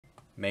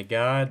May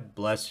God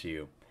bless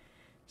you.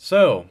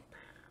 So,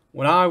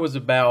 when I was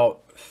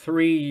about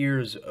 3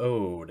 years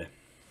old,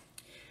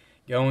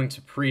 going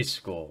to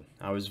preschool,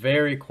 I was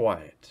very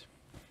quiet.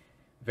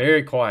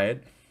 Very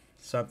quiet.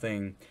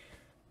 Something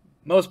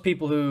most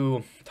people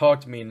who talk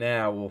to me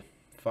now will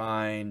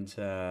find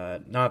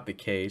not the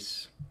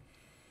case.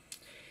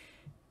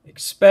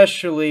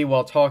 Especially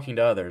while talking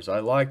to others. I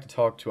like to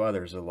talk to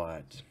others a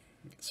lot.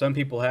 Some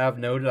people have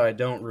noted I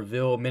don't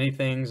reveal many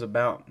things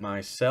about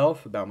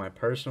myself, about my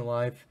personal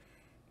life,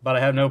 but I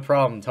have no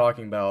problem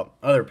talking about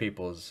other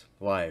people's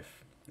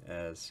life,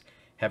 as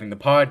having the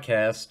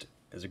podcast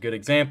is a good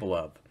example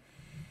of.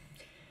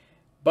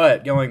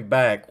 But going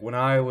back, when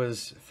I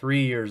was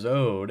 3 years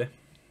old,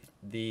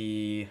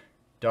 the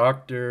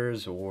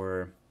doctors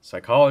or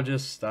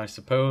psychologists, I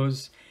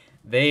suppose,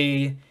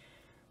 they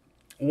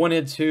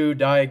wanted to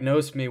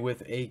diagnose me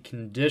with a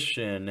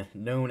condition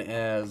known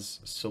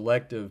as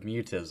selective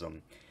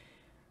mutism.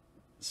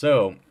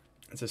 So,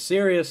 it's a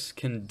serious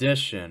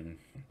condition,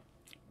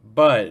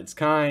 but it's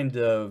kind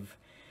of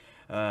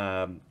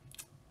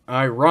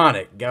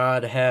ironic.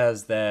 God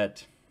has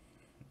that,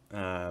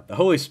 the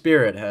Holy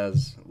Spirit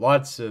has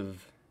lots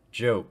of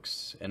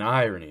jokes and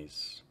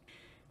ironies.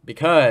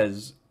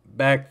 Because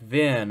back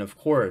then, of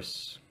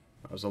course,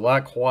 I was a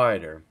lot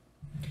quieter.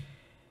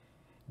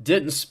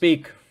 Didn't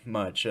speak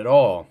much at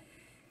all.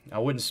 I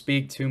wouldn't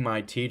speak to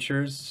my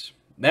teachers.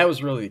 That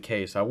was really the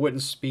case. I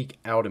wouldn't speak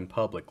out in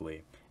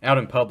publicly. Out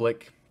in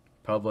public.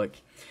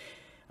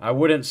 I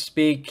wouldn't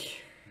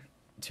speak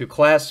to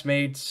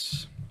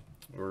classmates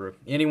or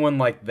anyone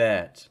like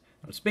that.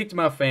 I would speak to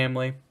my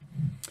family,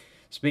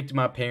 speak to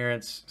my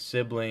parents,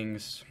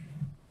 siblings,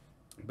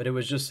 but it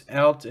was just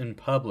out in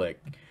public.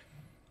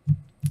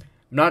 I'm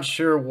not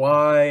sure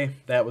why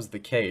that was the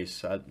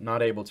case. I'm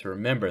not able to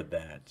remember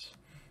that.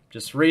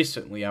 Just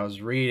recently, I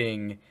was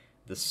reading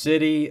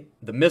The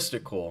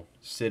Mystical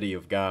City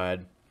of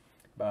God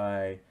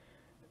by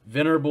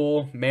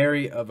Venerable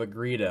Mary of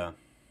Agreda.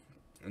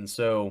 And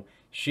so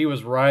she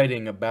was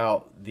writing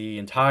about the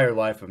entire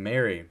life of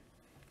Mary,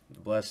 the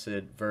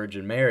Blessed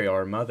Virgin Mary,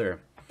 our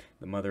mother,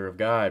 the Mother of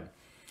God.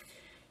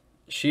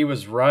 She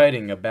was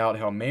writing about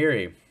how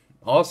Mary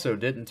also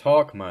didn't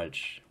talk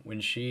much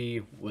when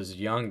she was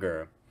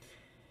younger.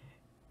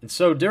 And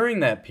so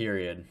during that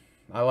period,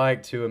 I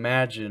like to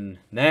imagine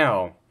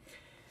now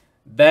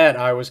that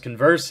I was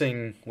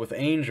conversing with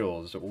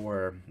angels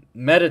or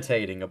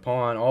meditating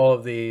upon all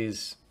of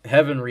these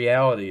heavenly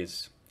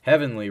realities,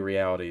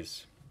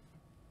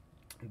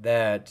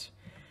 that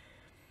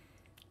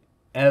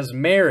as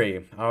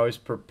Mary, I was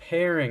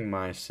preparing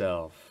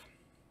myself.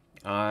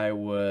 I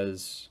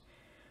was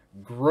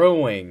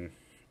growing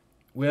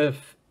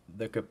with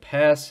the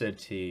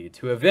capacity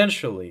to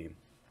eventually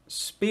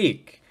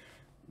speak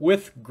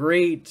with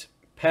great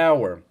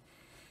power,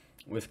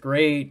 with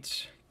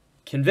great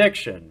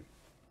conviction,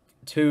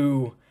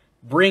 to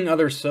bring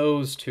other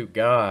souls to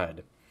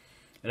God.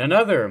 And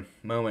another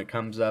moment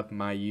comes up in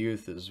my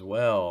youth as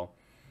well.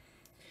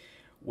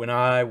 When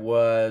I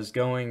was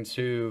going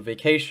to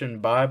Vacation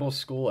Bible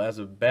School as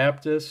a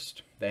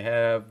Baptist, they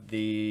have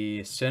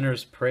the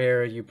sinner's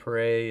prayer you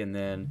pray, and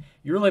then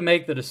you really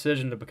make the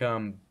decision to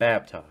become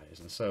baptized.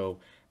 And so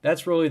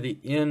that's really the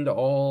end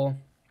all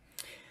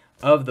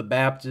of the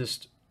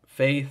Baptist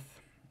faith.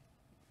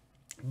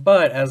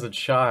 But as a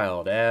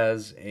child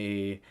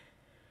in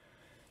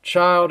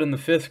the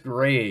 5th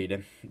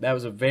grade, that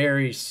was a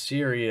very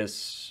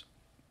serious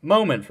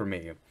moment for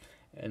me.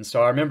 And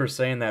so I remember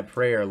saying that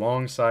prayer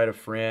alongside a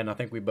friend. I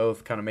think we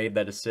both kind of made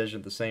that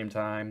decision at the same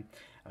time.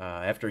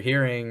 After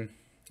hearing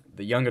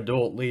the young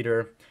adult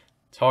leader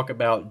talk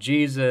about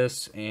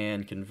Jesus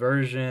and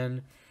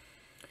conversion,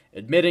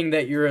 admitting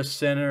that you're a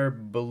sinner,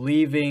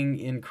 believing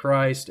in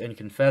Christ, and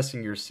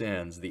confessing your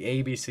sins, the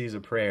ABCs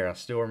of prayer. I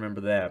still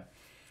remember that.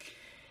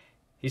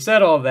 He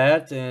said all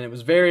that, and it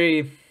was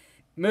very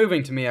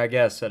moving to me, I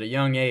guess, at a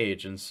young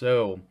age. And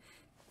so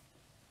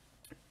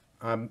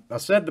I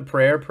said the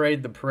prayer,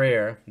 prayed the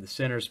prayer, the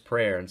sinner's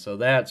prayer. And so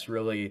that's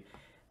really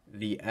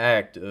the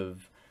act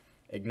of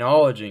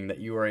acknowledging that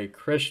you are a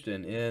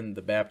Christian in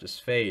the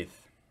Baptist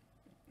faith.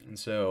 And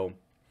so,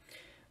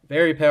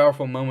 very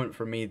powerful moment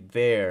for me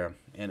there.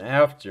 And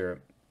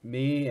after,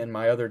 me and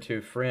my other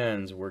 2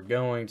 friends were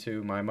going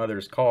to my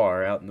mother's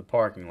car out in the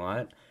parking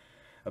lot,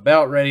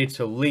 about ready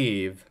to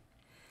leave.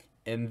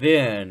 And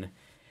then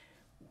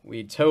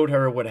we told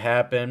her what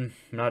happened.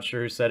 I'm not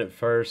sure who said it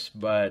first,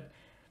 but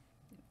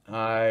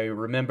I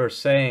remember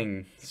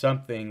saying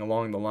something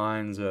along the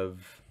lines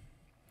of,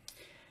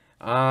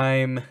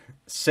 I'm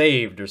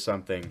saved or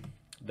something,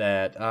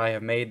 that I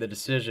have made the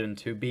decision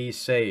to be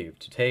saved,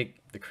 to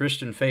take the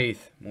Christian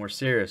faith more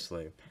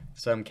seriously.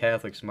 Some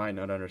Catholics might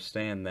not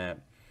understand that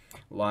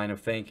line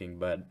of thinking,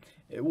 but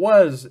it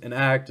was an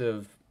act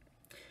of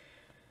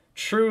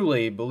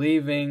truly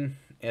believing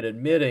and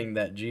admitting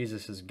that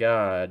Jesus is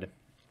God,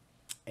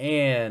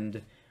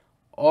 and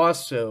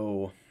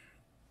also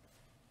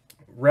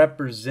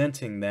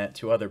representing that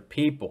to other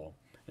people.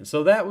 And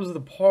so that was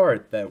the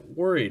part that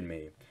worried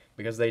me,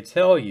 because they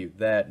tell you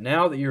that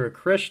now that you're a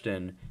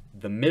Christian,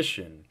 the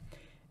mission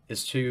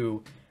is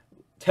to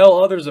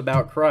tell others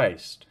about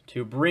Christ,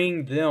 to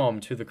bring them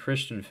to the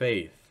Christian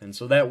faith. And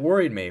so that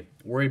worried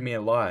me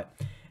a lot.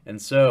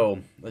 And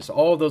so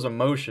all those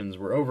emotions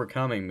were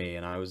overcoming me,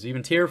 and I was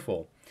even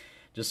tearful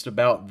just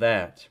about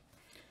that.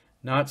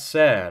 Not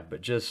sad,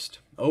 but just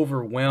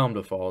overwhelmed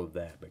with all of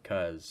that,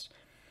 because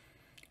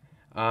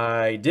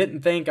I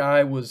didn't think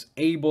I was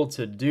able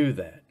to do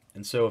that.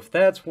 And so if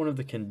that's one of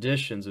the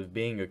conditions of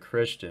being a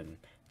Christian,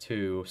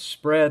 to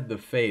spread the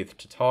faith,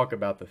 to talk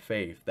about the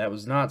faith, that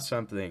was not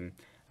something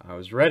I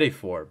was ready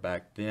for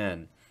back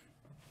then.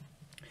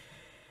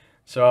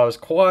 So I was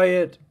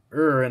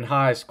quieter in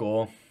high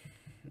school.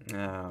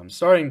 I'm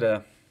starting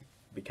to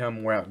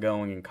become more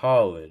outgoing in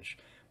college.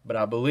 But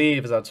I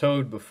believe, as I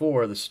told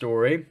before the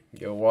story,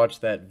 go watch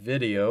that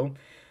video,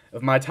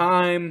 of my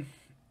time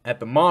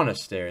at the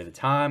monastery, the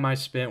time I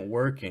spent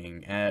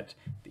working at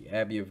the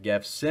Abbey of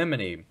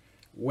Gethsemani,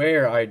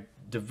 where I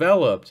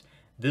developed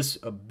this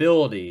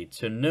ability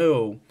to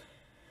know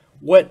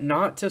what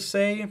not to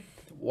say,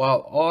 while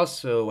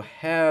also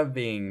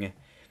having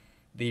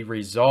the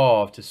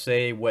resolve to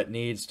say what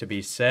needs to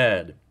be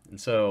said. And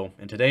so,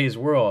 in today's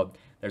world,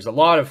 there's a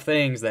lot of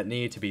things that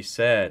need to be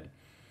said.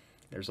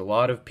 There's a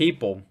lot of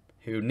people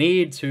who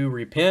need to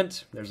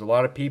repent. There's a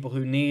lot of people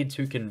who need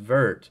to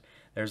convert.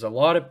 There's a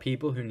lot of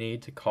people who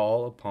need to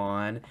call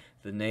upon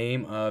the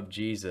name of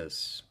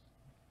Jesus.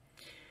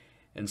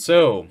 And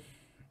so,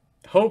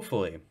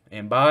 hopefully,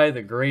 and by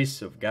the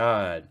grace of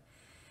God,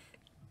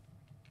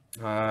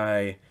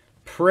 I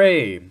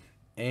pray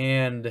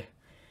and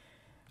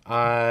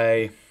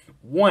I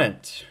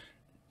want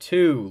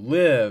to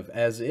live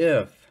as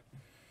if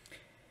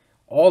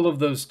all of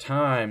those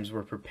times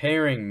were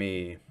preparing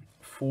me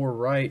for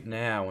right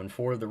now and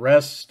for the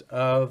rest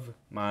of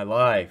my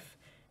life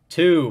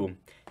to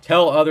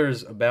tell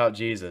others about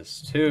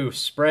Jesus, to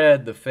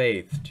spread the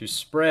faith, to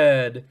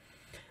spread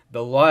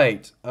the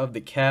light of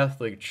the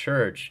Catholic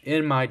Church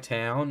in my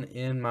town,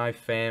 in my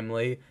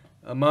family,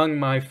 among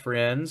my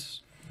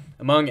friends,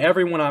 among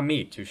everyone I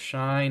meet, to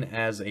shine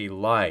as a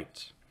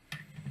light.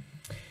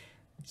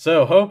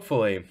 So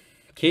hopefully,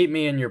 keep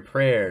me in your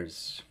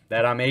prayers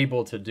that I'm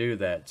able to do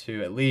that,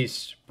 to at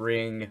least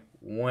bring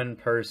one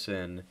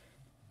person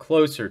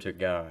closer to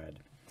God.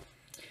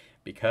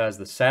 Because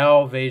the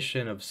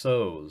salvation of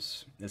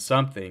souls is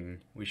something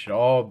we should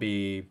all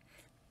be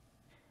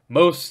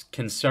most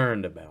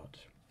concerned about.